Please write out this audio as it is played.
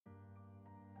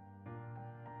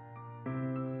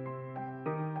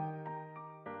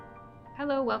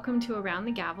Hello, welcome to Around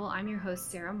the Gavel. I'm your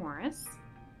host, Sarah Morris.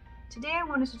 Today I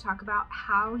wanted to talk about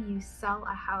how you sell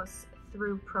a house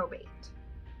through probate.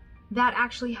 That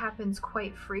actually happens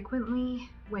quite frequently.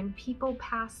 When people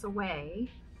pass away,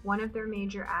 one of their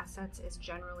major assets is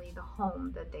generally the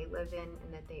home that they live in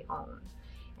and that they own.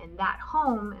 And that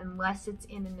home, unless it's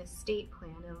in an estate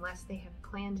plan, unless they have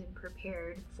planned and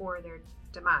prepared for their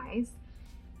demise,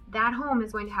 that home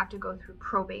is going to have to go through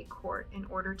probate court in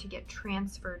order to get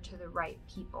transferred to the right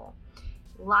people.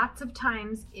 Lots of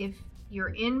times, if you're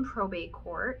in probate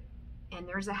court and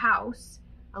there's a house,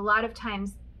 a lot of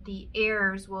times the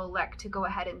heirs will elect to go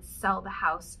ahead and sell the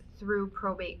house through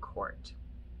probate court.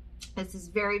 This is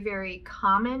very, very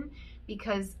common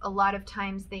because a lot of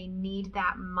times they need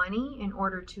that money in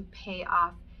order to pay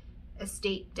off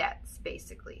estate debts,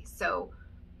 basically. So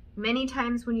many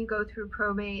times when you go through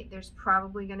probate, there's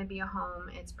probably going to be a home.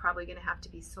 It's probably going to have to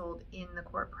be sold in the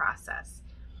court process.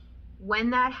 When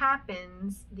that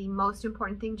happens, the most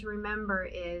important thing to remember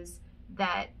is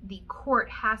that the court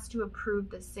has to approve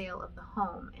the sale of the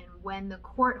home. And when the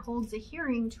court holds a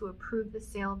hearing to approve the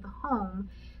sale of the home,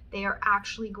 they are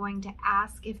actually going to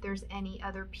ask if there's any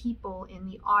other people in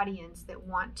the audience that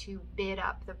want to bid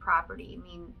up the property. I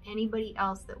mean, anybody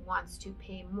else that wants to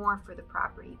pay more for the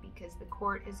property, because the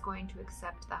court is going to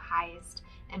accept the highest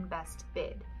and best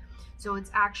bid. So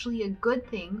it's actually a good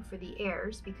thing for the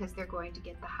heirs because they're going to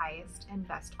get the highest and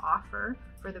best offer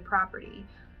for the property.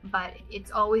 But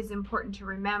it's always important to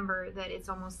remember that it's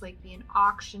almost like being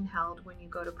auction held when you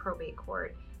go to probate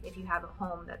court if you have a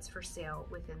home that's for sale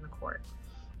within the court.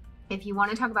 If you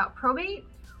want to talk about probate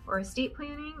or estate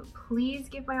planning, please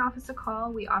give my office a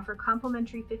call. We offer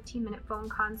complimentary 15-minute phone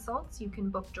consults. You can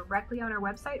book directly on our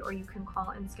website or you can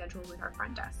call and schedule with our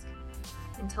front desk.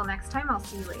 Until next time, I'll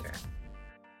see you later.